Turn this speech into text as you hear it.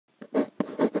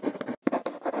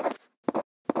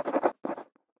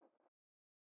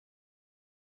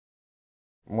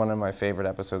one of my favorite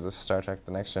episodes of Star Trek: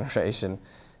 The Next Generation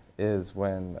is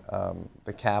when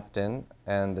the captain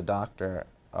and the doctor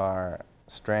are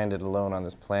stranded alone on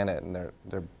this planet, and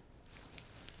their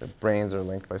brains are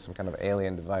linked by some kind of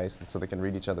alien device, and so they can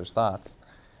read each other's thoughts.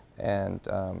 And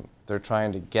they're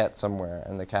trying to get somewhere,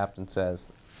 and the captain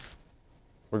says,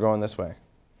 "We're going this way."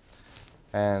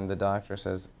 And the doctor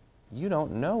says, "You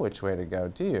don't know which way to go,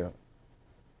 do you?"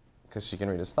 Because she can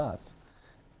read his thoughts.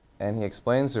 And he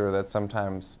explains to her that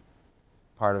sometimes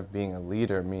part of being a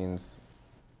leader means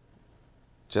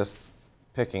just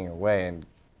picking a way and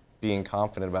being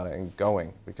confident about it and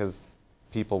going, because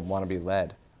people want to be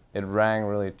led. It rang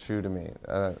really true to me.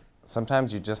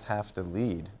 Sometimes you just have to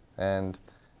lead, and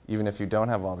even if you don't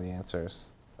have all the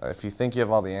answers, if you think you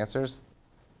have all the answers,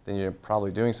 then you're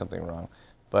probably doing something wrong.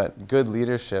 But good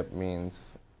leadership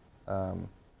means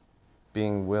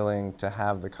being willing to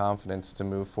have the confidence to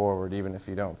move forward even if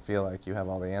you don't feel like you have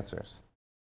all the answers.